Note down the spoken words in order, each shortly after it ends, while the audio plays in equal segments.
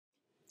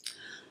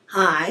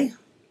Hi,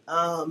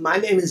 my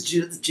name is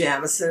Judith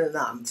Jamison, and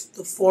I'm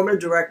the former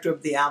director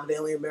of the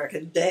Alvin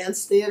American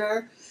Dance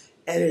Theater.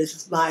 And it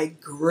is my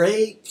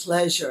great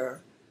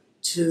pleasure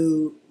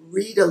to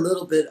read a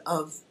little bit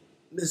of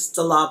Miss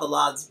De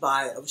Lavallade's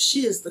bio.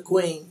 She is the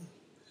queen,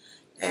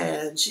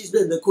 and she's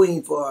been the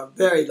queen for a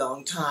very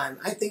long time.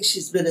 I think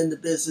she's been in the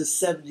business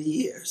 70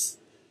 years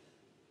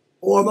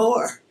or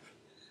more.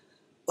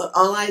 But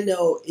all I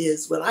know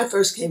is when I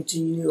first came to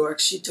New York,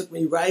 she took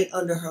me right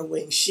under her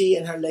wing, she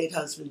and her late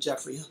husband,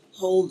 Jeffrey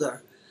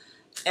Holder,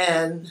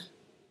 and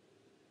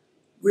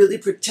really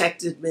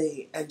protected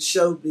me and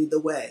showed me the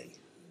way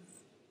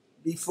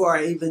before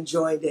I even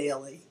joined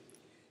Ailey.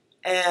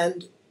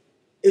 And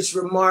it's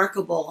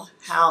remarkable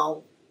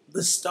how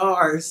the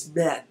stars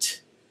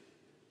met,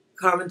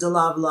 Carmen De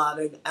Lavallade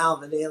and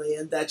Alvin,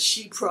 and that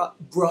she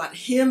brought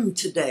him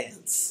to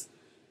dance,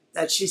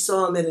 that she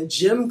saw him in a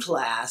gym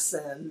class,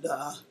 and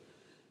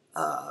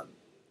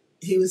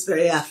he was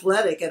very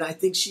athletic, and I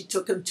think she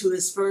took him to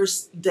his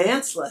first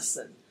dance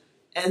lesson,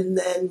 and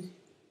then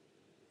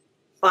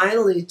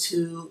finally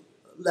to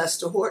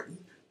Lester Horton.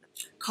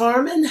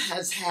 Carmen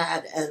has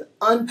had an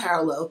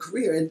unparalleled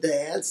career in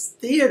dance,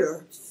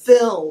 theater,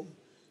 film,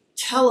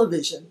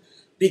 television,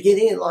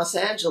 beginning in Los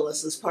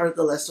Angeles as part of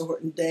the Lester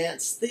Horton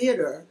Dance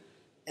Theater,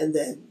 and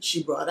then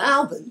she brought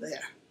Alvin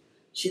there.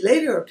 She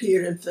later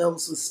appeared in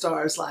films with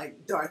stars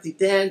like Dorothy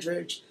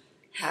Dandridge,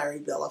 Harry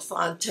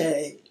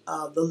Belafonte,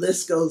 the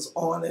list goes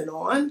on,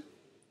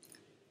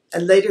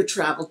 and later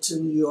traveled to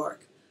New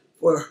York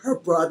for her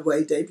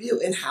Broadway debut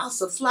in House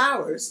of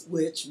Flowers,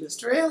 which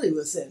Mr. Ailey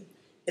was in.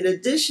 In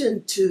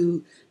addition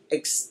to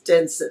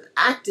extensive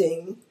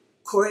acting,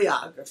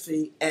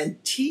 choreography,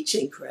 and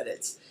teaching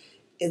credits,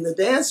 in the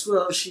dance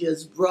world, she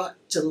has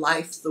brought to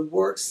life the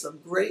works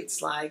of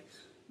greats like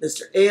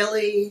Mr.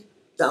 Ailey,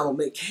 Donald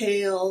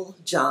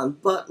McHale, John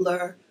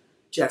Butler,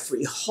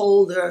 Jeffrey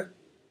Holder,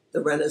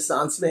 the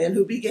Renaissance man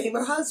who became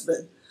her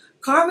husband.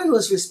 Carmen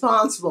was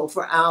responsible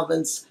for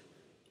Alvin's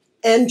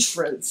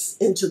entrance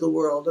into the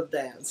world of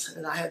dance,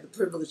 and I had the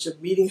privilege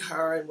of meeting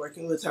her and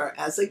working with her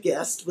as a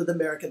guest with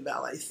American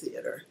Ballet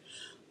Theater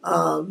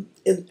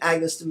in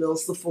Agnes de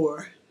Mille's The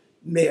Four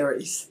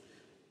Marys.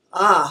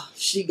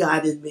 She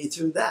guided me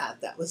through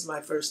that. That was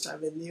my first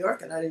time in New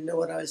York, and I didn't know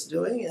what I was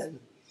doing, and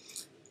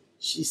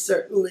she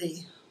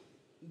certainly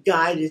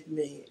guided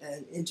me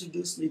and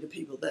introduced me to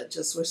people that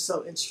just were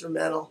so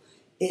instrumental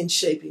in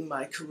shaping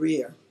my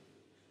career.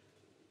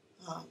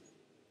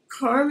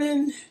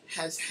 Carmen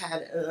has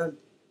had an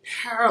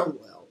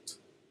unparalleled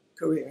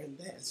career in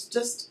dance.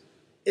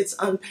 It's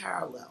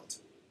unparalleled.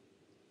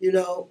 You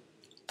know,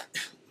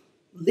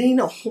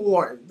 Lena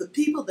Horne, the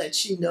people that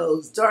she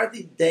knows,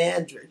 Dorothy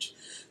Dandridge,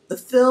 the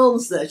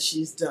films that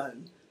she's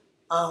done.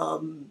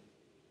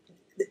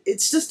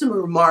 It's just a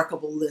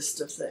remarkable list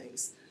of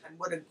things. And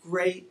what a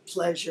great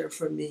pleasure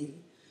for me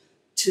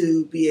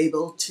to be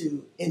able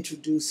to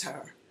introduce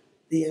her,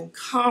 the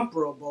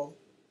incomparable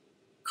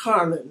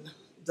Carmen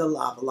De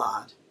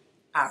Lavallade,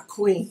 our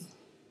queen.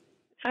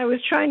 I was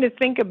trying to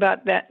think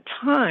about that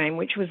time,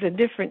 which was a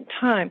different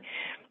time.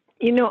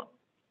 You know,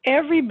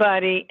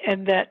 everybody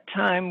at that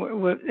time,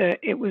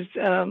 it was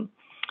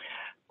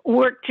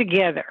worked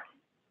together.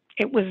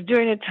 It was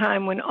during a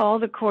time when all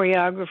the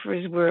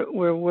choreographers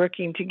were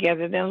working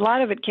together. Then a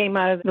lot of it came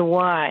out of the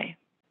Y.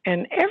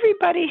 And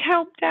everybody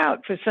helped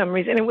out for some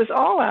reason. It was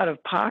all out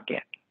of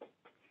pocket.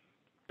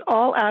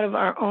 All out of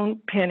our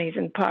own pennies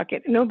in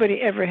pocket. Nobody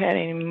ever had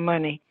any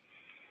money,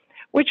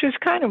 which was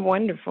kind of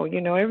wonderful.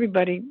 You know,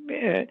 everybody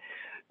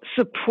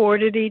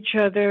supported each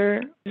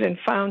other and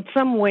found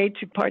some way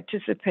to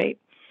participate.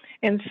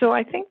 And so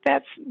I think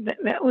that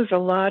was a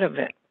lot of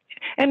it.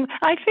 And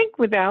I think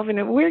with Alvin,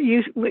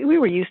 we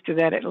were used to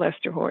that at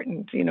Lester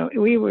Horton. You know,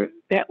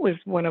 that was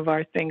one of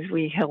our things.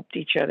 We helped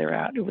each other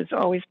out. It was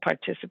always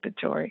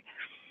participatory.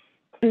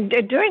 And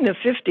during the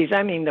 50s,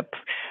 I mean,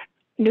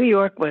 New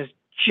York was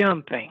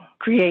jumping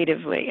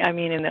creatively. I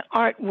mean, in the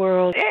art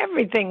world,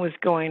 everything was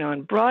going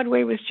on.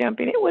 Broadway was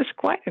jumping. It was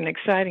quite an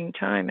exciting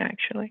time,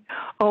 actually.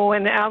 Oh,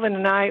 and Alvin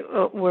and I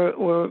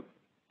were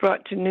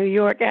brought to New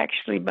York,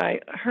 actually, by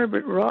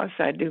Herbert Ross,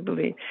 I do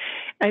believe.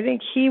 I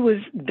think he was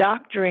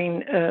doctoring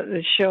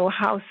the show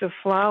House of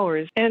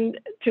Flowers. And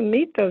to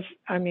meet those,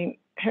 I mean,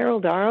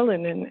 Harold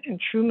Arlen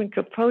and Truman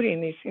Capote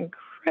and these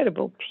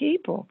incredible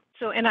people.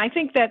 So, and I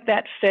think that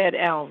fed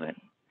Alvin.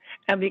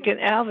 And because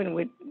Alvin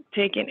would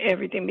take in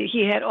everything, but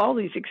he had all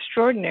these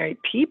extraordinary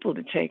people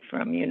to take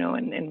from, you know,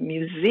 and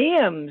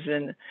museums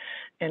and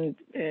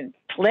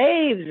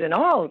plays and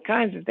all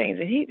kinds of things.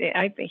 And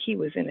I think he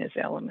was in his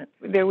element.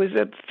 There was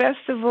a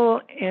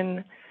festival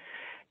in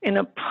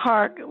a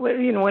park,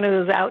 you know, one of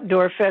those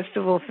outdoor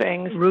festival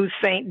things. Ruth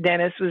St.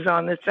 Denis was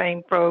on the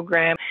same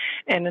program,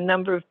 and a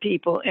number of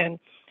people. And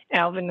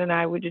Alvin and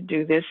I were to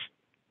do this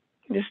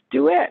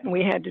duet, and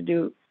we had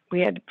to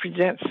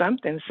present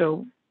something.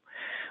 So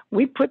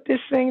we put this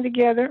thing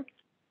together,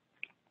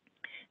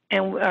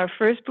 and our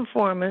first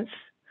performance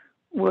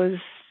was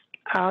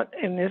out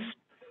in this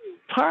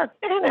park.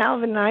 And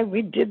Alvin and I,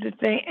 we did the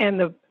thing,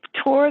 and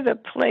tore the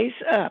place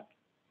up.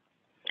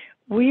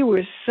 we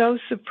were so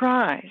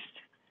surprised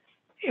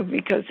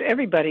because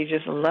everybody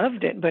just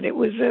loved it. But it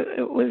was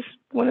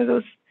one of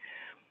those,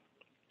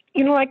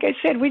 you know, like I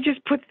said, we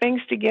just put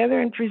things together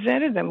and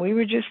presented them. We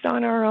were just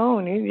on our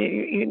own.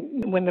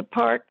 When the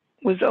park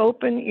was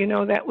open, you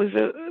know, that was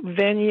a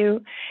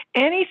venue.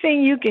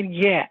 Anything you could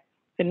get,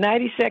 the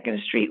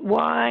 92nd Street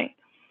Y,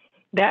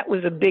 that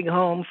was a big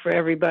home for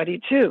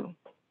everybody too.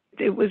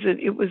 It was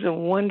a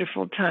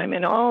wonderful time.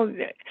 And all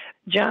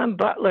John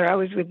Butler, I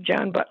was with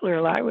John Butler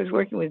a lot. I was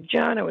working with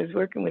John. I was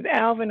working with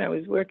Alvin. I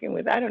was working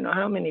with I don't know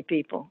how many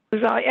people.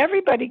 It was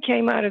everybody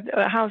came out of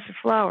a House of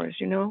Flowers,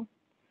 you know.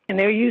 And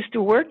they're used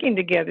to working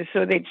together,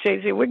 so they'd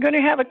say, "We're going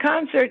to have a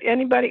concert.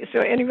 Anybody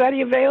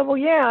available?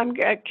 Yeah,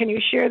 can you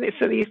share this?"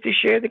 So they used to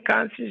share the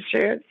concert,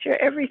 share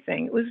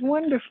everything. It was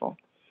wonderful.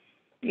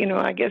 You know,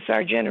 I guess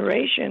our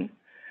generation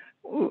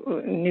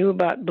knew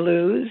about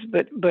blues,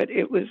 but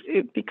it was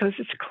because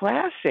it's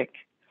classic.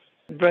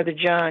 Brother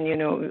John, you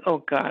know, oh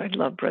God, I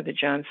love Brother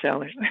John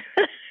Sellers.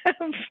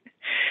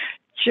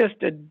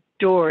 Just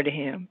adored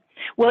him.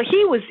 Well,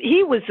 he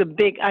was a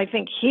big, I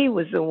think he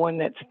was the one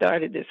that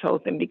started this whole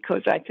thing,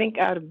 because I think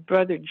out of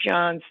Brother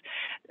John's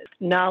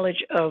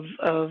knowledge of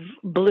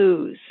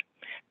blues,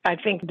 I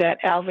think that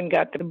Alvin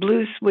got the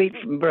blues suite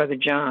from Brother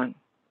John.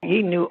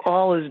 He knew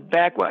all his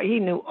background. He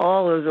knew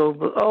all those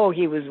old,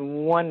 he was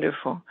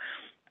wonderful.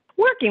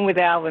 Working with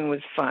Alvin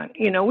was fun.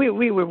 You know,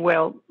 we were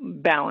well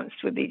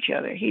balanced with each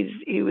other. He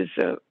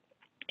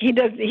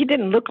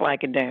didn't look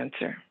like a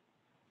dancer.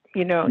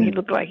 You know, he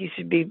looked like he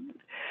should be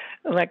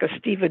like a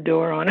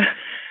stevedore on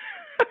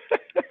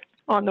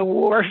on the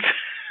wharf.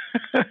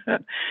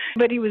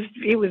 But he was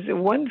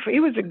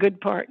a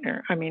good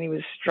partner. I mean, he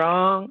was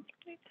strong,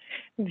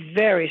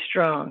 very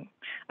strong.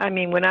 I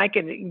mean, when I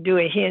could do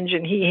a hinge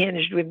and he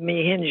hinged with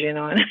me hinging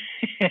on,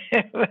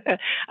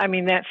 I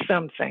mean, that's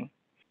something.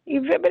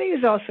 But he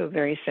was also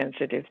very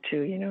sensitive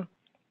too, you know.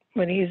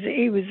 But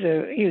he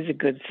was a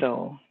good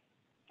soul.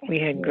 We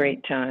had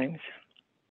great times.